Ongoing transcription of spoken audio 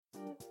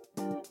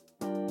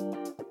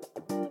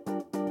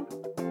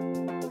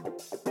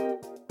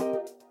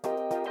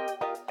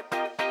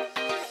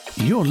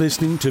You're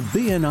listening to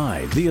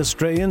BNI, the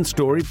Australian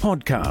Story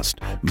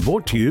Podcast,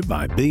 brought to you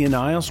by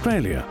BNI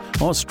Australia,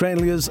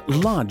 Australia's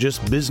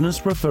largest business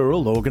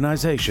referral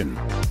organisation.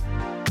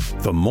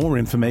 For more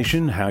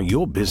information how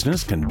your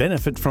business can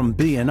benefit from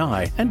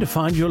BNI and to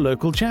find your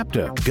local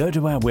chapter, go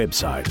to our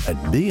website at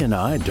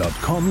bni.com.au.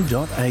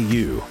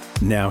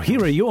 Now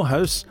here are your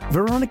hosts,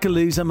 Veronica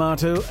Lees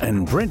Amato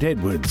and Brent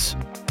Edwards.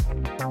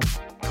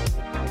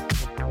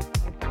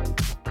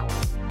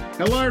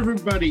 Hello,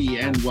 everybody,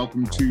 and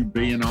welcome to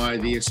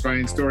BNI, the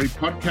Australian Story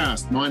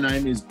Podcast. My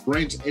name is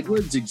Brent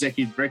Edwards,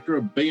 Executive Director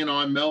of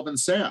BNI Melbourne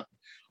South.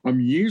 I'm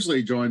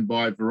usually joined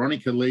by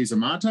Veronica Lees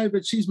Amato,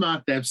 but she's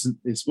marked absent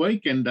this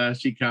week and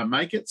she can't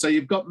make it. So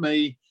you've got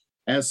me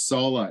as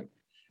solo.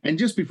 And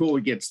just before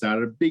we get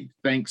started, a big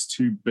thanks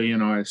to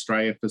BNI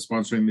Australia for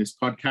sponsoring this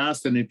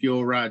podcast. And if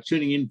you're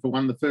tuning in for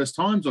one of the first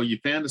times or you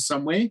found us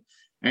somewhere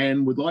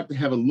and would like to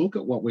have a look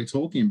at what we're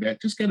talking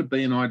about, just go to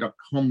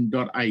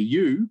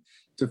bni.com.au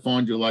to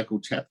find your local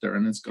chapter,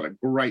 and it's got a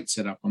great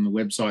setup on the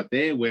website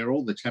there where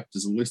all the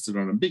chapters are listed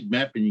on a big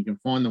map and you can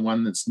find the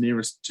one that's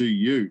nearest to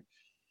you.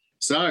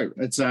 So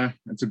it's a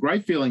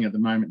great feeling at the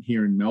moment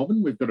here in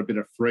Melbourne. We've got a bit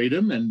of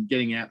freedom and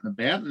getting out and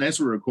about, and as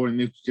we're recording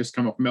this, we've just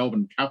come off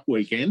Melbourne Cup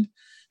weekend,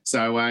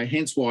 so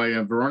hence why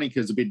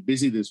Veronica's a bit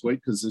busy this week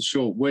because it's a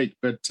short week,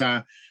 but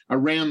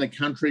around the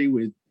country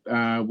with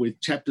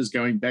chapters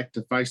going back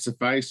to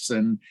face-to-face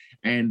and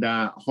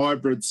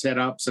hybrid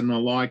setups and the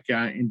like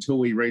until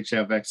we reach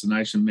our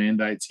vaccination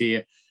mandates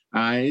here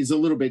is a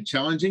little bit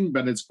challenging,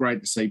 but it's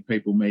great to see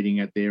people meeting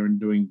out there and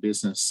doing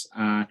business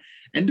and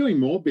doing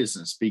more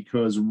business,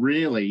 because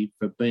really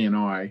for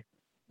BNI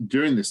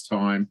during this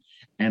time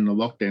and the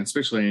lockdown,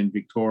 especially in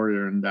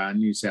Victoria and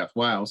New South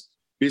Wales,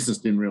 business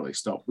didn't really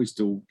stop. We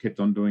still kept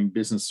on doing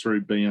business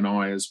through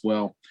BNI as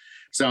well.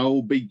 So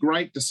it'll be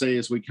great to see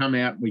as we come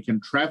out, we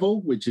can travel,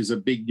 which is a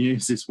big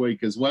news this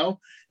week as well.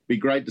 Be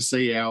great to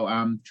see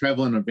our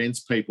travel and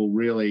events people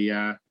really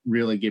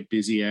get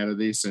busy out of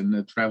this, and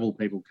the travel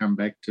people come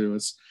back to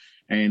us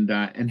and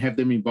have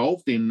them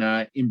involved in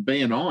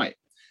BNI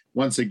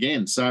once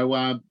again.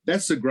 So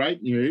that's the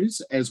great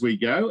news as we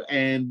go.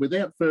 And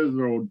without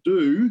further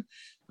ado,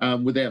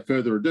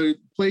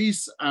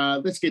 please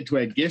let's get to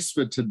our guests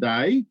for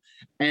today.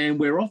 And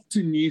we're off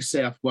to New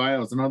South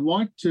Wales, and I'd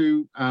like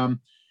to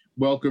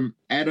welcome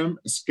Adam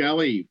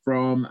Scully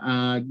from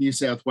New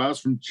South Wales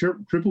from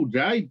Triple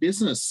J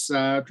Business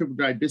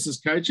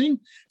Coaching.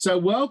 So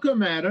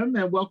welcome, Adam,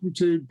 and welcome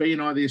to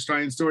BNI, the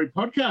Australian Story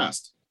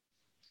Podcast.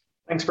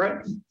 Thanks,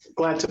 Brett.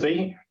 Glad to be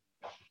here.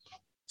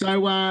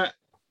 So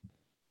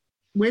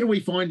where do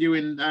we find you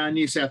in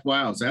New South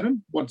Wales,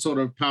 Adam? What sort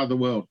of part of the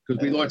world?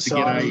 Because we like to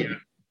get a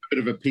bit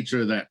of a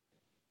picture of that.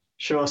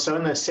 Sure. So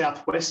in the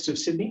southwest of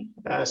Sydney.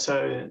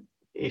 So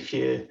if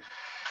you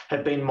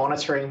have been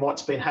monitoring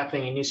what's been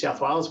happening in New South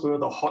Wales, we were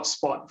the hot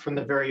spot from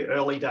the very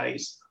early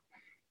days.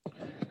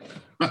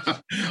 right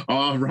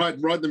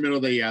in the middle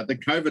of the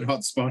COVID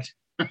hotspot.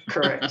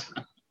 Correct.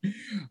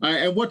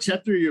 And what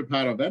chapter are you a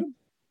part of, Adam?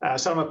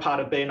 So I'm a part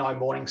of BNI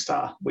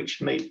Morningstar,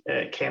 which meet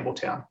at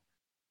Campbelltown.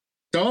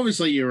 So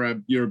obviously you're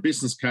a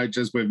business coach,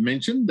 as we've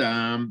mentioned,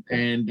 and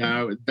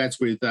that's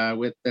with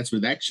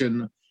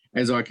Action,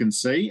 as I can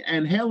see.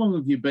 And how long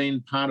have you been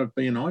part of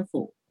BNI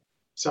for?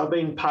 So I've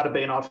been part of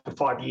BNI for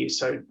 5 years.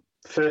 So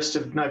 1st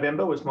of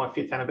November was my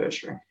 5th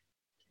anniversary.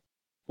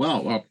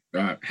 Well,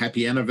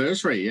 happy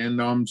anniversary.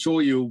 And I'm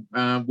sure you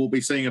will be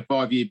seeing a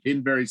 5-year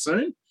pin very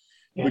soon,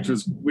 yeah, which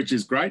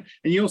is great.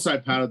 And you're also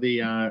part of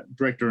the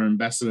Director and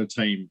Ambassador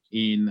team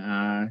in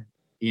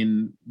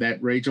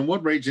that region.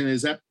 What region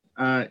is that,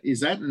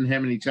 and how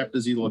many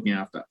chapters are you looking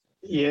after?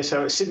 Yeah,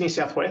 so it's Sydney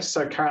Southwest.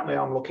 So currently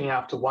I'm looking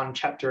after one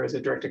chapter as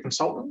a director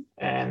consultant,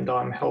 and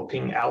I'm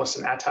helping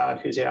Alison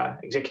Attard, who's our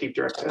executive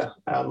director,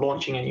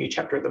 launching a new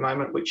chapter at the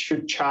moment, which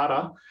should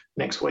charter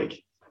next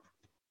week.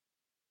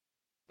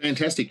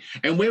 Fantastic.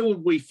 And where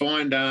would we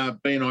find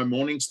BNI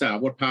Morningstar?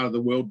 What part of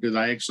the world do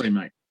they actually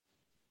make?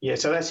 Yeah,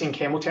 so that's in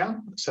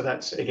Campbelltown. So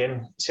that's,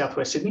 again,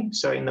 southwest Sydney,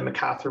 so in the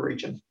Macarthur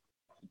region.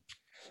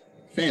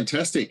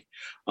 Fantastic.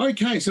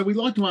 Okay, so we'd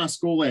like to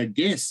ask all our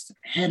guests,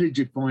 how did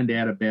you find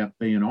out about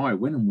BNI?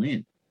 When and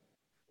when?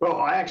 Well,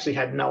 I actually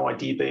had no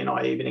idea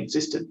BNI even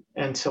existed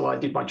until I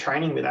did my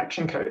training with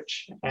Action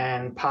Coach.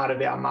 And part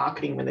of our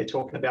marketing, when they're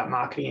talking about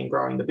marketing and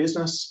growing the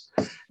business,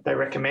 they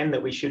recommend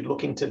that we should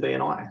look into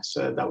BNI.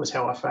 So that was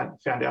how I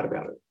found out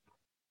about it.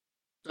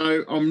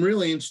 So I'm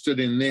really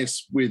interested in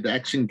this with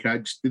Action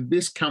Coach. Did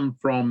this come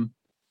from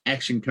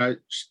Action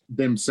Coach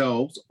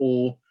themselves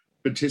or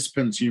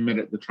participants you met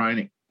at the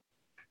training?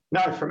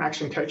 No, from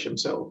Action Coach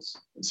themselves.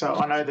 So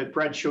I know that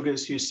Brad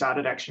Sugars, who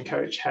started Action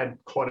Coach, had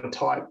quite a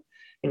tight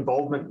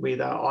involvement with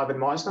Ivan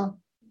Meisner.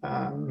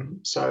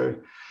 So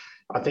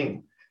I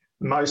think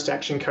most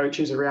Action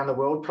Coaches around the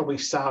world probably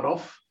start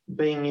off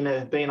being in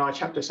a BNI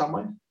chapter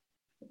somewhere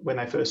when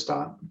they first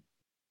start.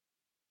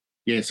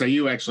 Yeah, so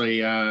you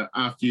actually,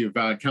 after you've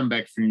come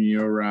back from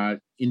your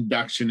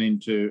induction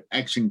into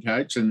Action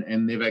Coach,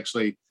 and they've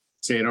actually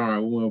said, all right,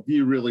 well, if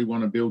you really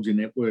want to build your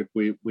network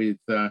with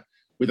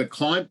with a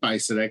client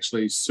base that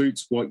actually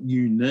suits what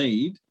you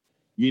need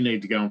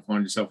to go and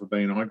find yourself a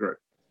B&I group.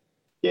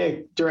 Yeah,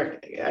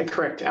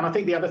 correct. And I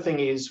think the other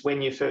thing is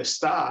when you first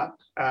start,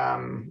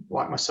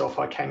 like myself,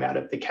 I came out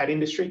of the CAD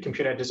industry,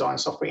 computer design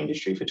software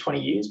industry, for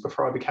 20 years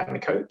before I became a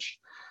coach.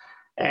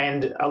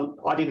 And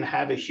I didn't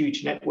have a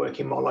huge network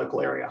in my local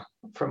area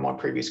from my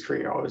previous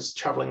career. I was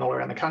traveling all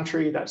around the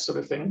country, that sort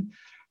of thing.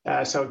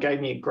 So it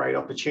gave me a great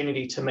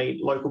opportunity to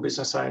meet local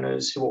business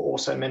owners who were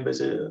also members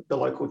of the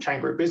local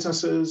chamber of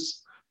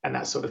businesses and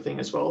that sort of thing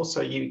as well.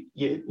 So you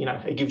know,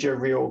 it gives you a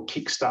real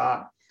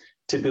kickstart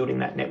to building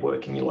that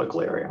network in your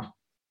local area.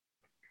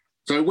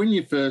 So when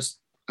you first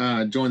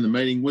joined the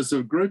meeting, was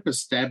the group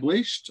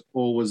established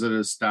or was it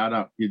a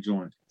startup you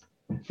joined?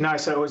 No,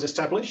 so it was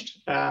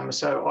established.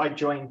 So I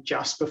joined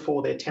just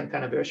before their 10th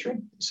anniversary.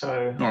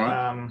 So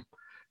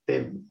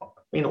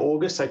in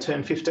August, they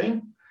turned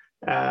 15.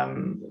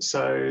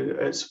 So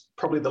it's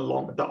probably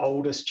the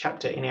oldest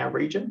chapter in our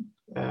region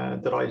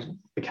that I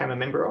became a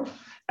member of.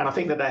 And I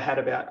think that they had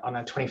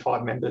about,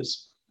 25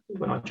 members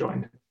when I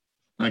joined.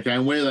 Okay,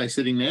 and where are they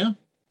sitting now?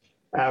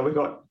 We've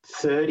got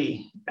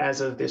 30 as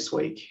of this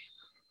week.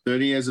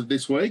 30 as of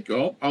this week,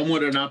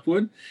 onward and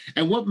upward.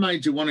 And what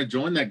made you want to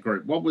join that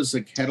group? What was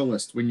the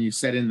catalyst when you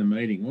sat in the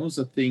meeting? What was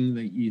the thing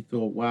that you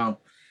thought, wow,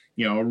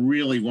 I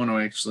really want to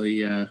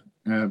actually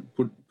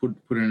put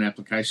in an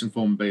application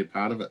form and be a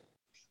part of it?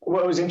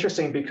 Well, it was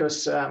interesting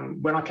because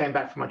when I came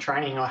back from my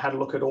training, I had a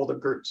look at all the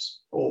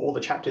groups or all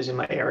the chapters in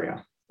my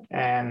area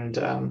and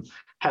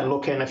had a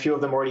look, and a few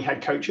of them already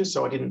had coaches,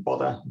 so I didn't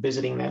bother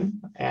visiting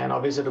them. And I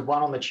visited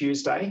one on the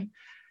Tuesday,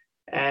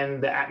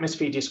 and the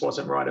atmosphere just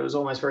wasn't right. It was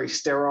almost very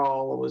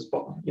sterile. It was,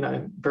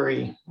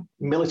 very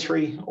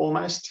military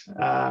almost,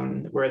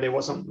 where there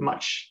wasn't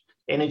much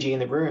energy in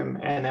the room.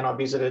 And then I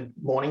visited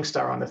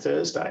Morningstar on the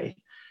Thursday.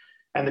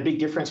 And the big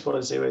difference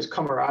was there was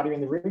camaraderie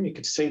in the room. You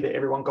could see that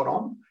everyone got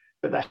on,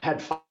 but they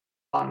had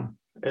fun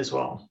as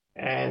well.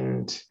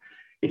 And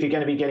if you're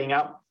going to be getting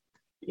up,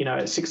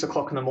 at 6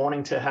 o'clock in the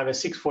morning to have a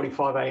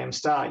 6:45 a.m.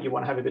 start, you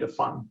want to have a bit of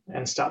fun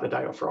and start the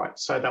day off right.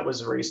 So that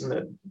was the reason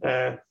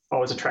that I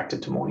was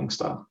attracted to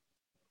Morningstar.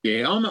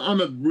 Yeah, I'm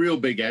a real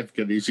big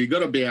advocate. Is you've got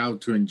to be able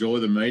to enjoy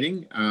the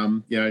meeting.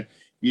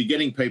 You're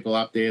getting people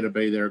up there to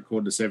be there at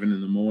 6:45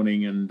 in the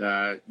morning, and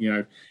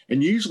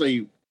and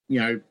usually,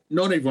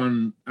 not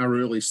everyone are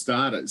early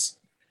starters,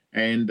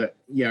 and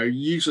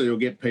usually you'll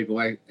get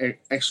people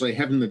actually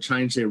having to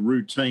change their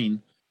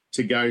routine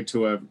to go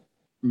to a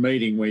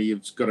meeting where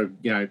you've got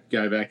to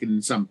go back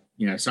in some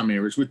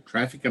areas with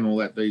traffic and all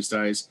that these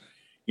days.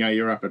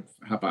 You're up at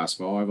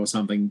 5:30 or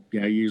something,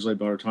 usually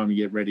by the time you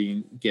get ready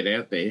and get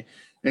out there.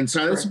 And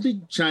so that's a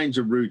big change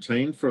of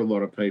routine for a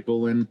lot of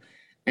people.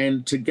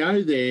 And to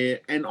go there,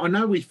 and I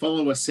know we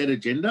follow a set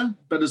agenda,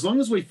 but as long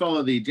as we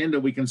follow the agenda,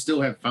 we can still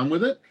have fun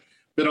with it.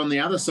 But on the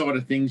other side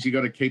of things, you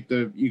got to keep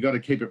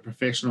it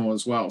professional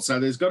as well.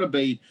 So there's got to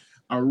be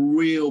a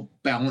real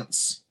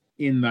balance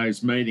in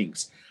those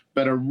meetings.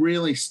 But a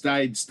really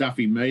staid,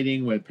 stuffy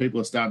meeting where people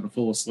are starting to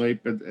fall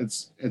asleep,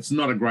 it's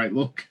not a great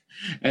look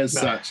as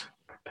such.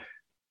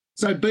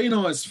 So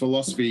B&I's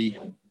philosophy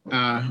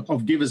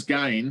of Givers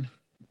Gain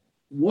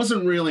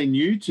wasn't really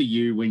new to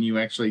you when you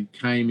actually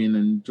came in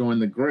and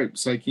joined the group.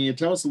 So can you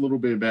tell us a little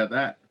bit about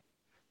that?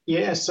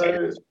 Yeah,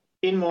 so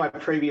in my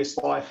previous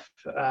life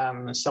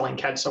selling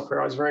CAD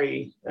software, I was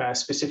very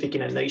specific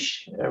in a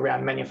niche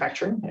around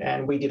manufacturing,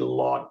 and we did a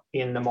lot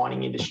in the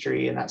mining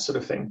industry and that sort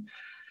of thing.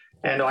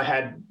 And I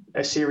had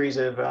a series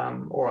of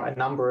or a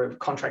number of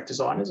contract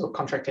designers or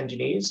contract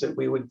engineers that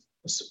we would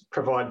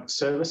provide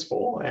service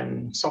for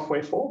and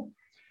software for.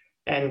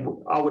 And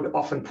I would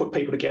often put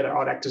people together.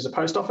 I'd act as a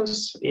post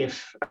office.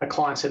 If a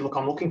client said, look,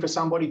 I'm looking for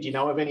somebody, do you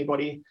know of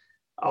anybody?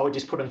 I would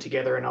just put them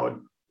together, and I would,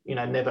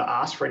 never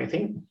ask for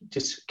anything,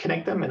 just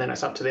connect them. And then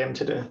it's up to them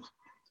to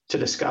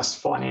discuss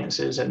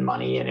finances and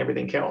money and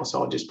everything else.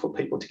 I'll just put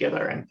people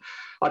together. And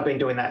I'd been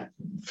doing that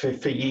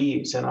for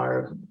years. And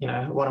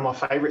one of my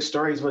favorite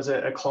stories was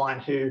a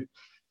client who,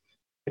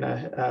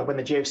 when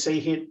the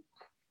GFC hit,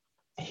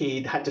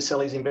 he had to sell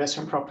his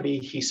investment property.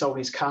 He sold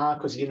his car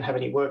because he didn't have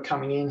any work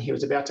coming in. He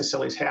was about to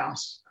sell his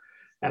house.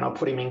 And I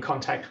put him in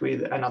contact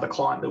with another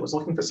client that was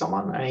looking for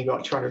someone, and he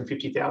got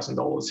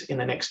 $250,000 in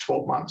the next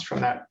 12 months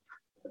from that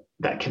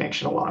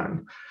connection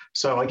alone.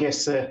 So I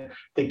guess the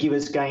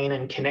Givers Gain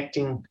and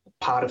connecting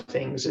part of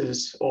things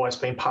has always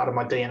been part of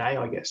my DNA,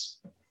 I guess.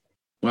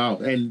 Wow.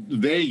 And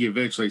there you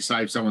virtually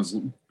saved someone's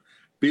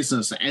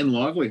business and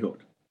livelihood.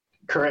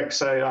 Correct.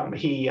 So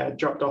he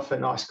dropped off a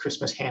nice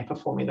Christmas hamper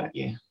for me that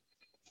year.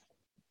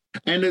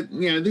 And,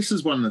 this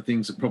is one of the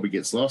things that probably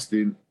gets lost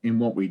in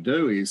what we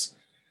do is,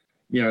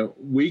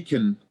 we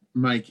can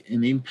make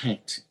an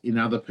impact in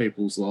other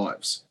people's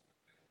lives.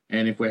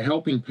 And if we're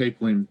helping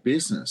people in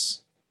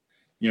business,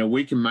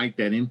 we can make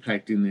that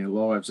impact in their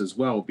lives as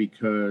well,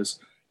 because,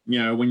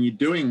 when you're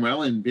doing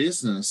well in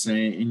business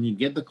and you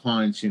get the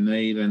clients you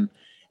need and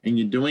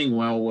you're doing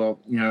well,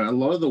 a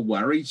lot of the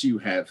worries you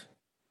have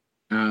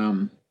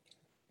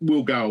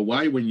will go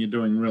away when you're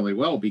doing really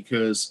well,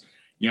 because,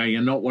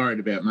 you're not worried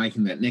about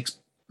making that next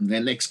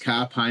their next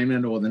car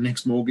payment or the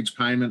next mortgage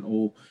payment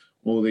or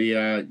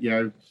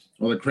the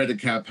or the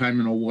credit card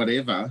payment or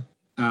whatever,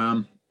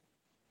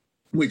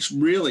 which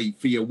really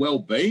for your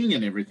well-being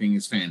and everything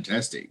is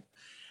fantastic.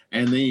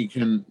 And then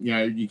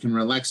you can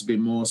relax a bit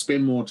more,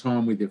 spend more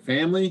time with your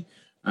family,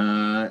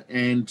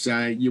 and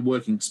you're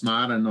working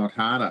smarter, not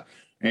harder.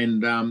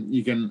 And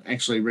you can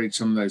actually reach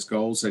some of those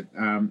goals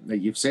that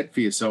you've set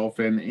for yourself,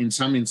 and in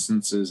some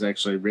instances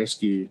actually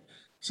rescue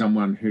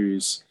someone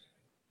who's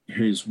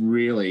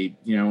really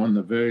on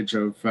the verge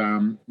of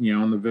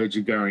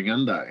going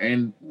under.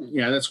 And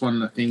that's one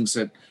of the things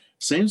that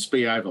seems to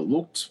be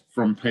overlooked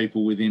from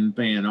people within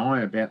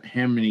BNI about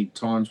how many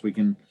times we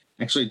can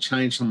actually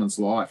change someone's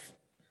life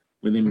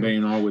within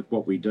BNI with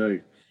what we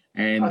do.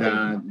 And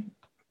I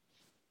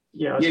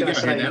was going to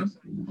say,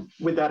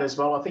 with that as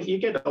well, I think you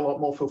get a lot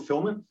more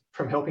fulfillment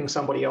from helping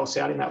somebody else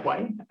out in that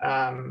way.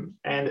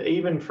 And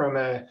even from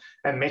a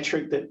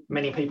metric that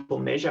many people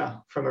measure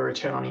from a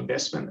return on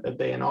investment at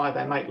BNI,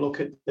 they might look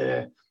at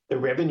the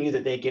revenue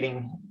that they're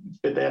getting,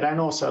 but they don't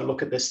also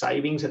look at the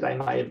savings that they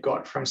may have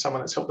got from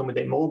someone that's helped them with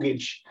their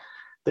mortgage,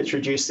 that's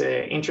reduced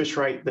their interest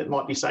rate, that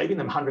might be saving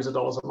them hundreds of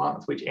dollars a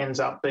month, which ends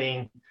up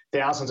being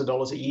thousands of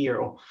dollars a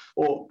year,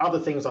 or other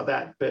things like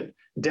that. But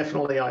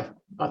definitely, I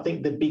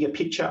think the bigger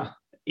picture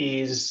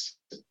is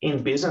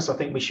in business. I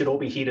think we should all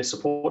be here to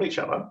support each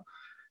other.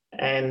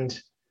 And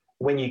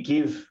when you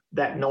give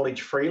that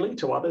knowledge freely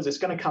to others, it's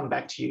going to come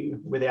back to you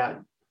without,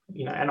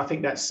 and I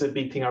think that's the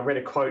big thing. I read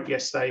a quote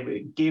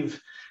yesterday: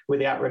 give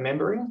without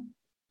remembering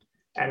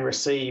and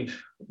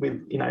receive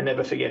with,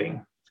 never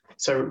forgetting.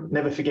 So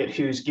never forget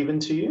who's given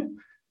to you,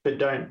 but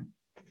don't,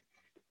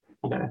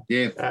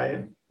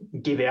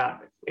 give out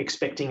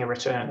expecting a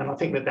return. And I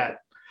think that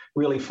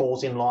really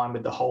falls in line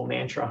with the whole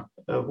mantra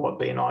of what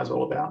BNI is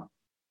all about.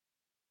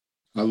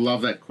 I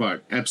love that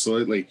quote.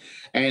 Absolutely.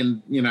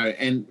 And,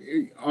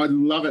 and I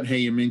love it how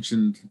you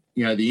mentioned,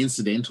 the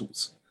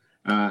incidentals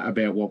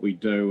about what we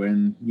do.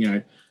 And,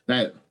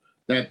 that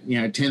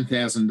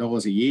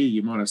 $10,000 a year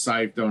you might have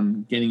saved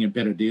on getting a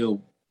better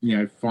deal,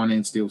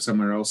 finance deal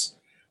somewhere else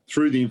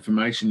through the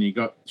information you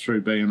got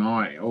through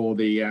BNI, or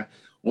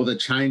the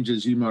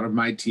changes you might have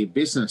made to your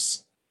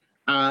business.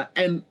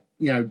 And,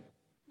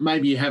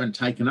 maybe you haven't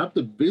taken up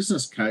the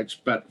business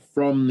coach, but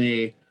from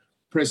their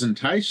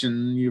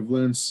presentation, you've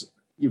learned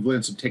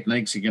some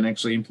techniques you can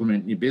actually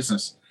implement in your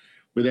business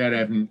without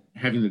having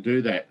to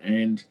do that,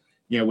 and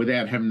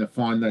without having to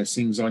find those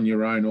things on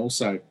your own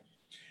also.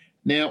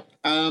 Now,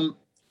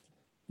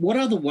 what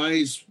other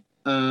ways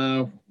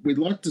we'd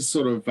like to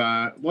sort of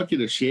like you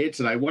to share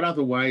today? What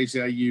other ways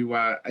are you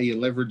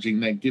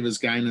leveraging that Givers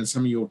Gain and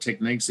some of your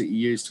techniques that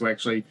you use to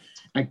actually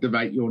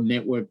activate your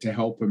network to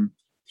help them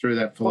through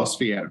that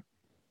philosophy, Adam?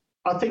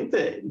 I think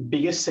the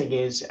biggest thing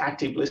is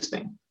active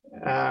listening.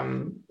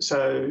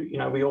 So,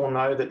 we all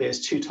know that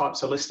there's two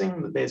types of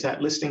listening. There's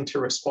that listening to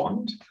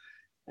respond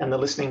and the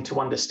listening to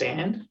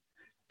understand.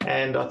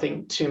 And I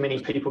think too many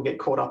people get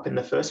caught up in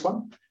the first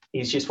one,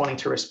 is just wanting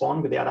to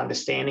respond without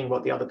understanding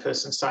what the other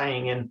person's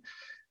saying. And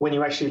when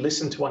you actually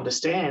listen to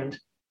understand,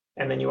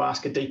 and then you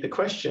ask a deeper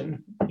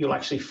question, you'll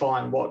actually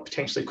find what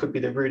potentially could be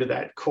the root of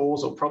that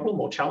cause or problem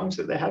or challenge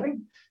that they're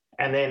having.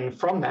 And then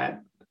from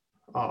that,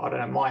 I don't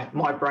know,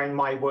 my brain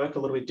may work a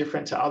little bit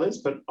different to others,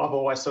 but I've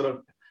always sort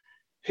of,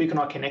 who can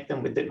I connect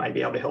them with that may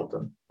be able to help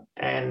them?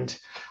 And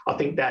I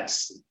think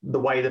that's the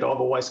way that I've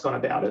always gone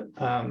about it.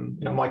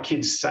 My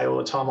kids say all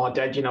the time, "Oh,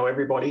 Dad, you know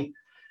everybody."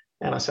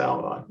 And I say,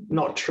 "Oh,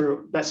 not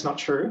true. That's not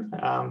true.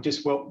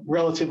 Just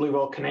relatively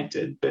well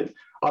connected, but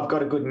I've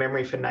got a good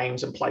memory for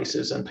names and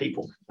places and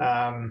people."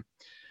 And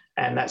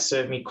that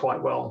served me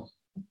quite well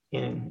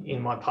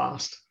in my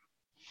past.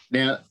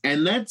 Now,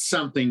 and that's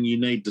something you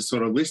need to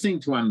sort of listening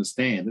to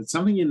understand. It's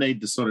something you need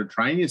to sort of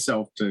train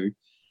yourself to.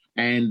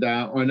 And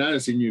I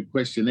noticed in your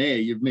questionnaire,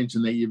 you've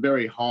mentioned that you're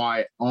very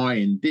high I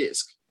in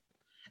DISC.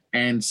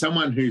 And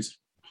someone who's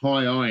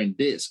high I in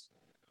DISC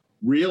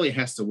really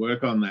has to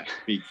work on that,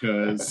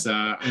 because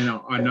I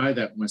know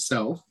that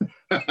myself.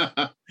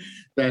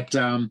 That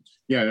and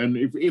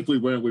if we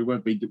weren't, we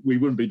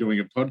wouldn't be doing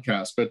a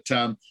podcast. But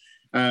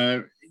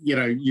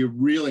you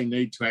really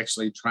need to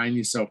actually train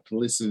yourself to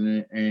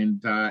listen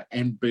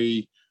and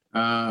be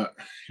how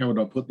would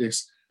I put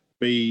this?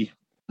 Be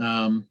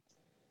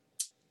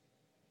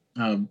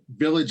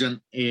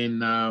vigilant in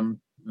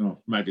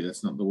maybe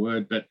that's not the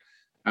word, but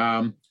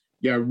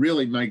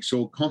really make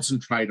sure,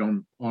 concentrate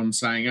on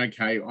saying,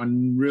 okay, I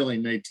really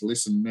need to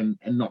listen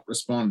and not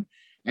respond.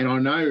 And I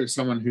know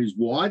someone who's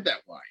wired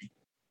that way,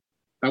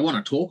 they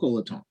want to talk all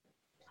the time.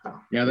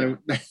 They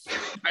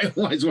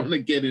always want to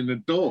get in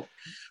and talk.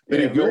 But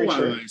if you're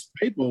one of those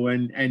people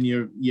and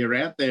you're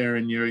out there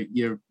and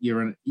you're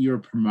a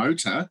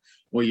promoter,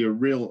 or you're a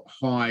real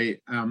high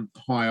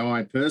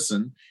I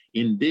person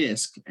in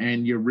DISC,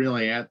 and you're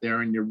really out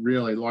there and you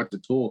really like to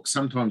talk,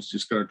 sometimes you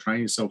just got to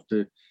train yourself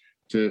to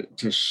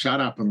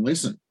shut up and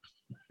listen.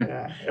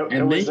 Yeah,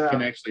 and then you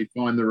can actually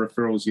find the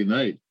referrals you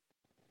need.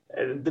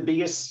 The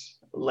biggest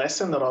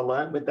lesson that I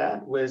learned with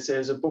that was,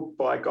 there's a book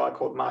by a guy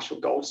called Marshall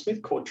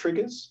Goldsmith called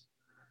Triggers.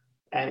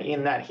 And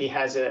in that, he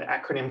has an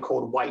acronym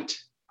called WAIT,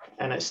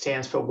 and it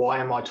stands for Why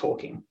Am I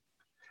Talking?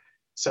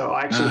 So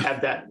I actually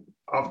have that.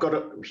 I've got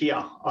it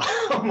here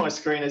on my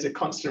screen as a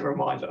constant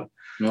reminder.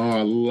 Oh,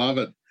 I love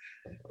it.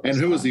 And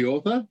who was the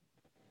author?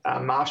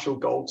 Marshall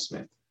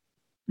Goldsmith.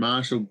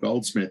 Marshall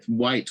Goldsmith.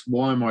 Wait,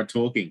 why am I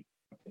talking?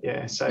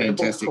 Yeah, so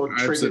fantastic.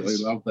 I absolutely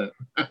love that.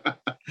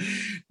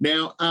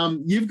 Now,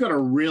 you've got a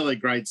really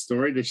great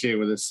story to share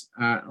with us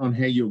on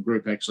how your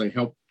group actually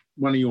helped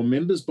one of your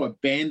members by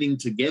banding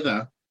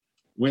together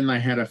when they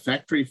had a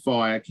factory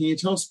fire. Can you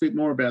tell us a bit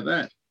more about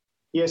that?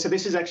 Yeah, so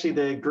this is actually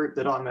the group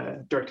that I'm a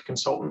director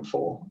consultant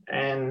for.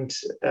 And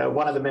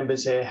one of the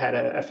members there had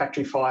a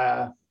factory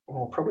fire,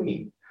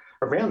 probably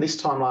around this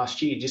time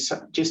last year,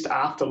 just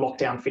after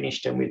lockdown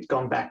finished and we'd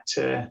gone back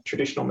to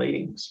traditional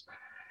meetings.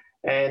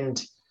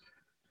 And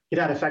he'd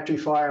had a factory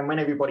fire, and when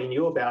everybody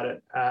knew about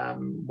it,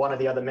 one of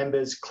the other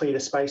members cleared a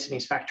space in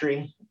his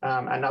factory.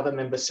 Another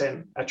member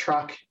sent a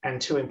truck and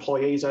 2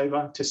 employees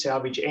over to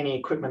salvage any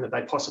equipment that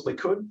they possibly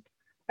could,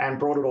 and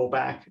brought it all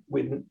back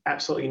with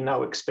absolutely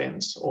no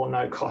expense or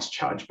no cost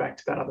charged back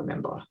to that other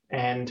member.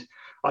 And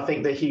I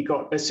think that he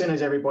got, as soon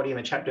as everybody in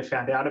the chapter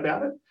found out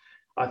about it,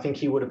 I think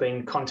he would have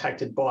been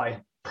contacted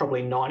by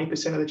probably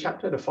 90% of the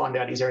chapter to find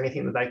out, is there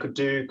anything that they could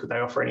do? Could they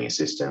offer any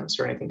assistance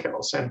or anything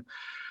else? And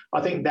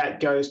I think that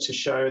goes to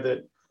show that,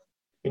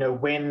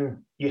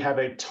 when you have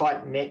a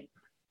tight-knit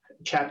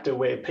chapter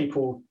where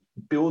people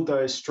build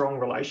those strong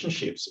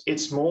relationships,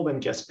 it's more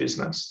than just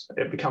business.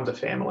 It becomes a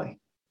family.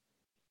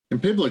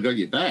 And people have got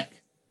your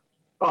back.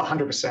 Oh,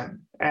 100%.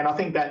 And I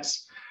think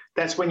that's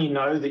when you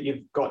know that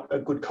you've got a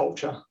good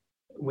culture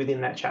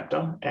within that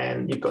chapter,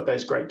 and you've got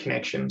those great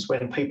connections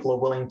when people are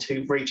willing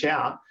to reach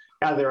out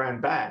of their own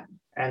bat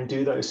and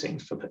do those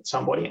things for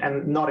somebody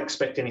and not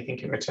expect anything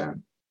in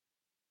return.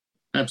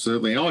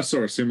 Absolutely. I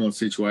saw a similar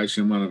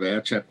situation in one of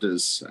our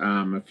chapters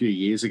a few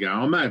years ago.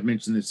 I may have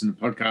mentioned this in the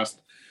podcast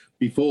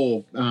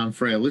before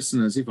for our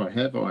listeners. If I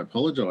have, I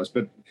apologise.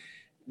 But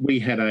we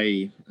had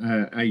a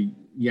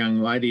young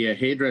lady, a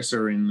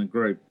hairdresser in the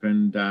group,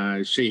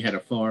 and she had a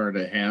fire at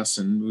her house,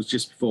 and it was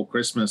just before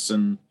Christmas,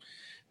 and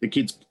the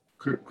kids'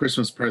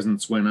 Christmas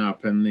presents went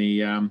up, and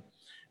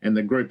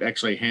the group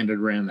actually handed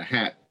around the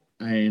hat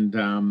and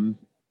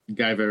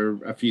gave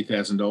her a few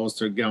 $1,000s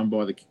to go and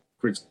buy the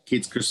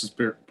kids' Christmas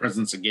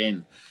presents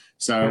again.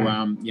 So,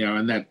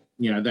 and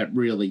that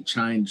really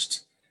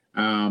changed,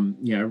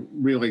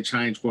 really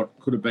changed what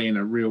could have been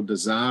a real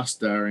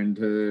disaster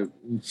into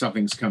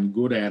something's come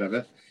good out of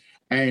it.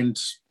 And,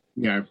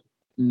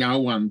 no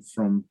one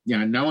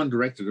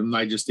directed them.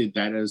 They just did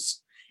that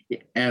as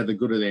out of the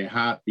good of their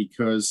heart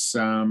because, they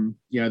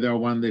were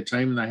one of their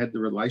team and they had the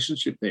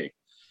relationship there.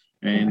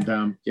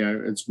 And,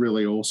 it's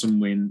really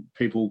awesome when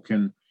people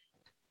can,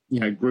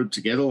 group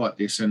together like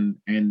this and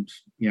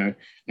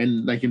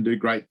they can do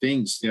great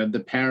things.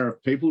 The power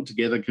of people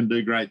together can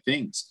do great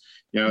things.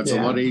 It's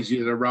a lot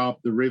easier to row up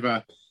the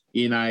river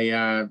in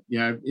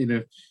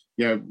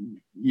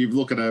you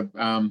look at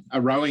a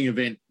rowing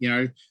event,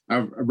 a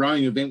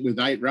rowing event with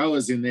 8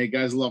 rowers in there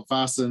goes a lot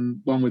faster than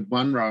one with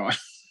 1 rower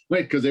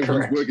because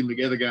everyone's working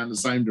together going the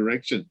same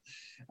direction.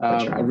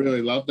 I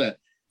really love that.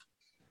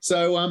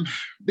 So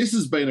this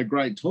has been a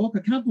great talk.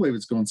 I can't believe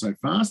it's gone so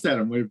fast,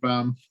 Adam.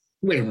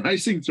 We're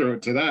racing through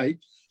it today.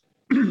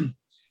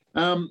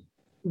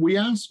 We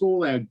ask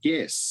all our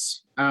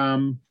guests,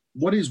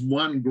 what is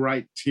one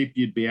great tip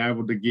you'd be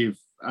able to give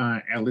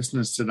our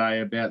listeners today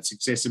about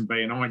success in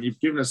BNI? And you've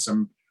given us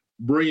some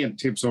brilliant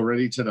tips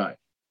already today.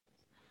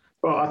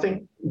 Well, I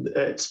think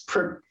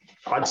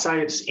I'd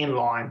say it's in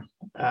line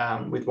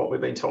with what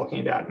we've been talking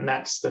about, and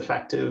that's the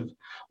fact of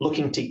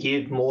looking to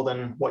give more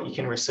than what you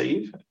can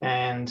receive.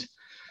 And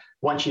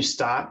once you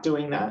start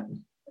doing that,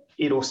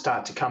 it'll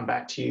start to come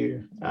back to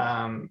you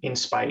in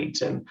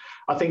spades. And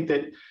I think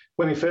that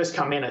when we first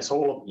come in, it's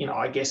all,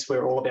 I guess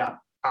we're all about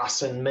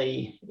us and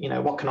me,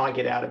 what can I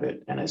get out of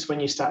it? And it's when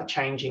you start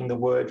changing the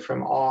word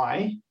from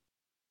I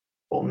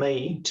or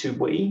me to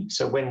we.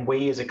 So when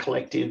we as a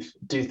collective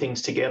do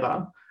things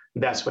together,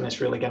 that's when it's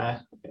really going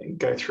to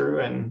go through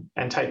and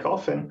take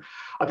off. And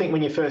I think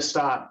when you first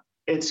start,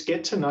 it's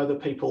get to know the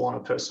people on a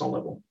personal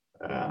level.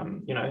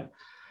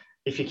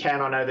 If you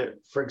can, I know that,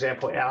 for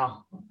example,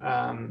 our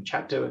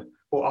chapter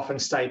will often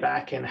stay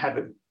back and have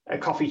a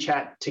coffee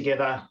chat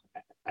together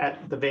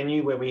at the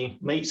venue where we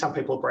meet. Some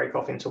people break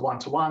off into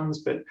one-to-ones,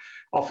 but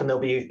often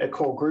there'll be a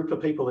core group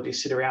of people that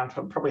just sit around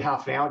for probably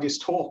half an hour,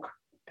 just talk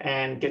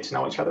and get to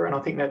know each other. And I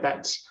think that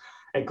that's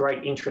a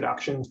great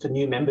introduction for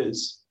new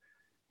members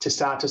to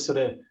start to sort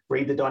of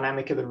read the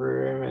dynamic of the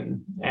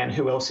room and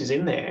who else is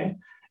in there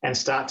and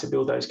start to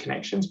build those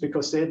connections,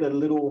 because they're the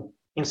little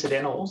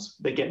incidentals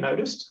that get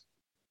noticed.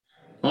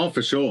 Oh,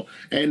 for sure.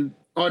 And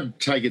I'd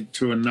take it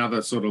to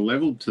another sort of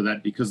level to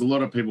that, because a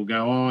lot of people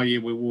go, oh,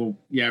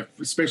 yeah,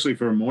 especially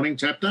for a morning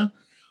chapter,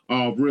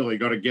 I've really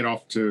got to get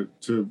off to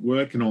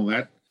work and all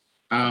that.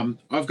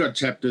 I've got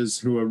chapters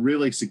who are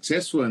really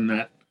successful in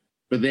that,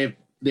 but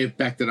they've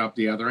backed it up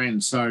the other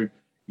end. So,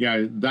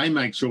 they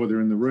make sure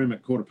they're in the room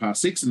at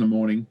 6:15 in the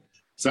morning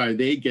So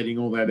they're getting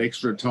all that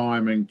extra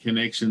time and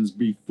connections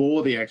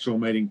before the actual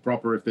meeting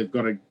proper if they've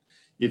got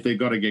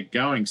to get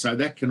going. So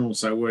that can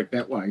also work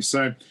that way.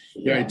 So,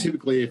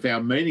 typically if our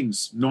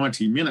meeting's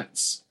 90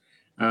 minutes,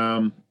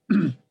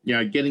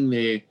 getting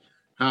there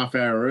half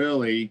hour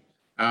early,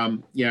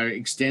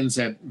 extends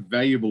that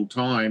valuable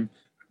time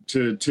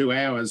to 2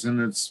 hours.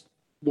 And it's,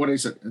 what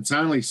is it? It's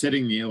only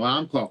setting the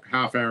alarm clock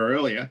half hour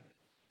earlier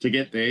to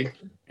get there.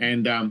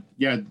 And,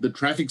 the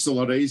traffic's a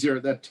lot easier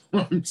at that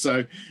time.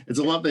 So it's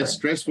a lot less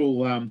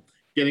stressful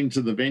getting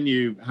to the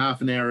venue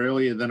half an hour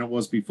earlier than it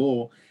was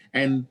before.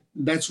 And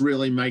that's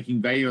really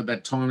making value at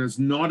that time. It's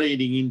not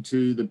eating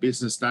into the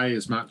business day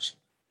as much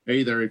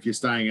either if you're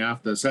staying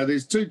after. So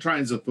there's two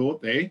trains of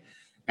thought there.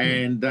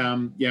 And,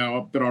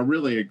 but I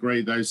really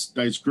agree.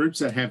 Those groups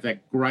that have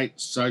that great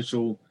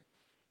social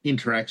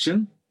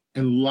interaction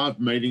and love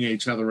meeting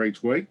each other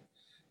each week,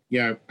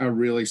 are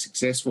really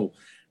successful.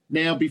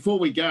 Now, before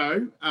we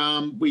go,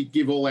 we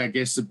give all our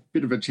guests a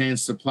bit of a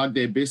chance to plug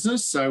their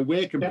business. So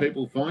where can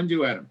people find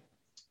you, Adam?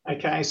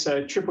 Okay,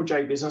 so Triple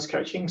J Business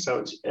Coaching. So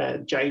it's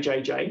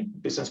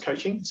JJJ Business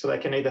Coaching. So they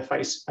can either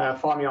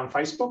find me on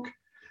Facebook,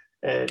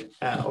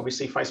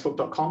 obviously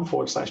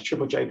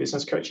facebook.com/Triple J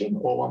Business Coaching,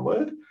 all one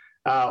word,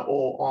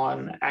 or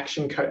on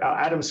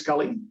Adam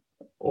Scully,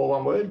 all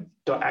one word,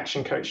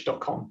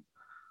 .actioncoach.com.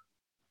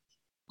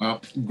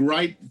 Well,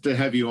 great to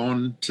have you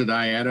on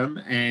today, Adam,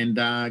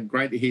 and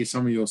great to hear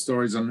some of your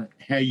stories on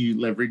how you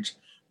leverage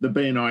the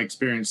BNI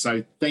experience.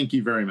 So thank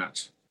you very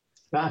much.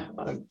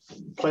 No,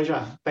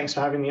 pleasure. Thanks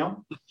for having me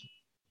on.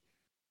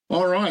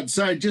 All right.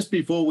 So just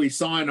before we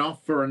sign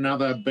off for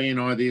another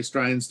BNI The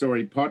Australian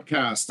Story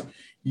podcast,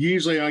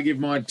 usually I give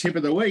my tip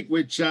of the week,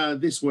 which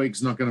this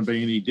week's not going to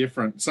be any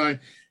different. So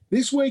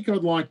this week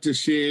I'd like to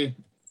share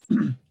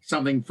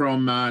something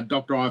from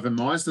Dr. Ivan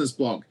Misner's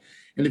blog.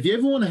 And if you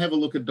ever want to have a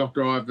look at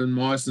Dr. Ivan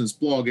Misner's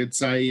blog, it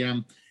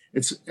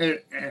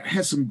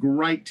has some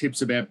great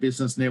tips about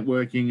business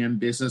networking and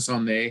business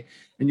on there.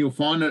 And you'll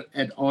find it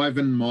at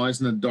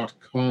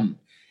ivanmisner.com.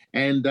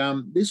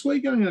 And this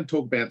week I'm going to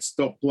talk about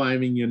Stop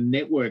Blaming Your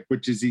Network,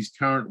 which is his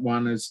current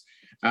one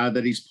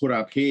that he's put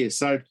up here.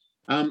 So,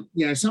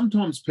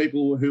 sometimes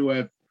people who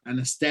have an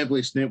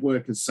established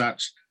network as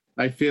such,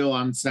 they feel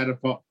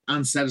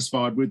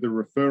unsatisfied with the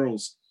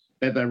referrals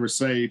that they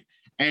receive.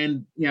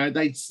 And,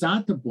 they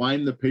start to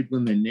blame the people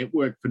in their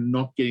network for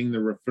not getting the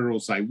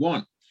referrals they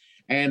want.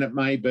 And it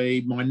may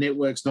be my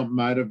network's not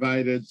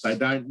motivated. They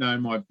don't know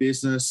my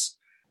business.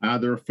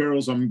 The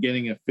referrals I'm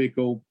getting are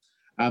fickle.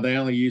 They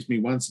only use me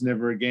once and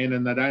never again,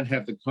 and they don't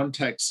have the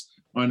contacts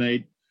I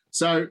need.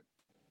 So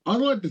I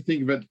like to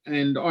think of it,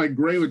 and I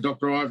agree with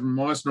Dr. Ivan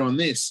Misner on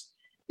this.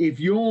 If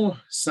you're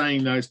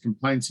saying those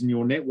complaints in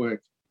your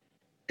network,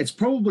 it's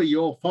probably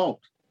your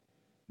fault,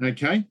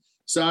 okay?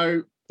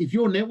 So if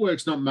your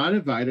network's not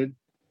motivated,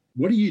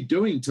 what are you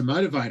doing to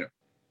motivate them?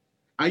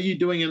 Are you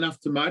doing enough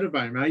to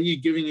motivate them? Are you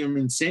giving them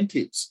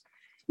incentives?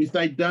 If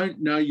they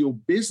don't know your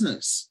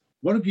business,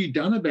 what have you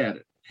done about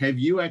it? Have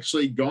you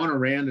actually gone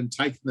around and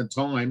taken the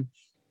time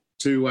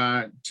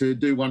to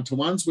do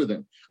one-to-ones with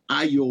them?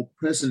 Are your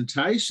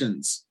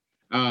presentations,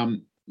 are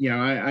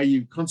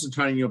you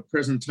concentrating your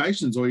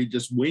presentations, or are you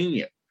just winging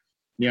it?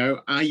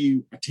 Are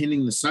you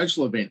attending the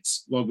social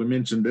events, like we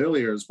mentioned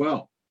earlier as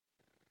well?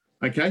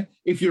 Okay,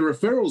 if your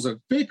referrals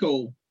are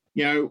fickle,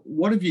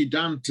 what have you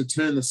done to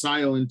turn the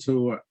sale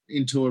into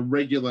a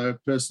regular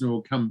person who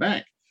will come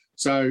back?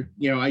 So,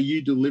 are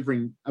you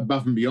delivering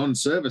above and beyond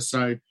service?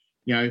 So,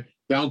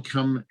 they'll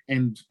come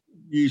and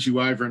use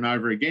you over and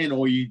over again,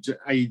 or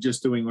are you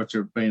just doing what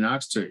you've been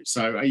asked to?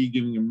 So are you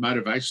giving them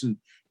motivation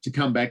to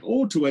come back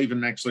or to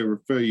even actually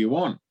refer you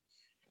on?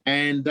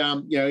 And,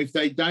 if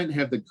they don't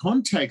have the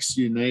contacts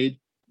you need,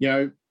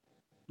 are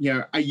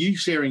you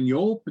sharing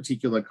your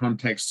particular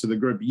contacts to the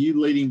group? Are you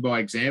leading by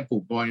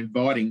example by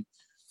inviting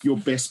your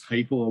best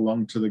people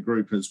along to the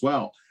group as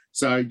well?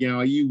 So,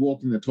 are you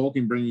walking the talk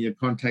and bringing your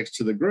contacts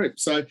to the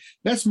group? So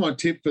that's my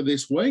tip for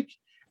this week.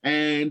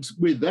 And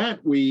with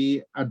that,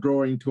 we are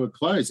drawing to a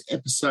close.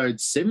 Episode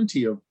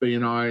 70 of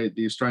BNI,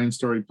 the Australian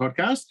Story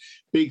podcast.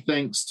 Big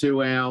thanks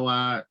to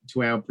our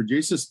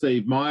producer,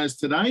 Steve Myers,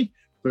 today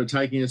for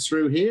taking us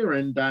through here.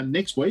 And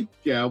next week,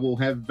 we'll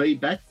have V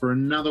back for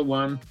another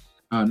of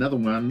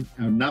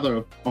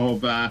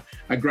a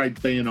great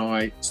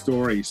BNI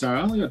story. So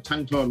I only got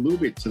tongue-tied a little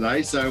bit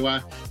today. So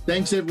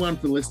thanks, everyone,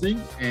 for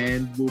listening,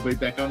 and we'll be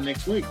back on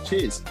next week.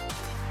 Cheers.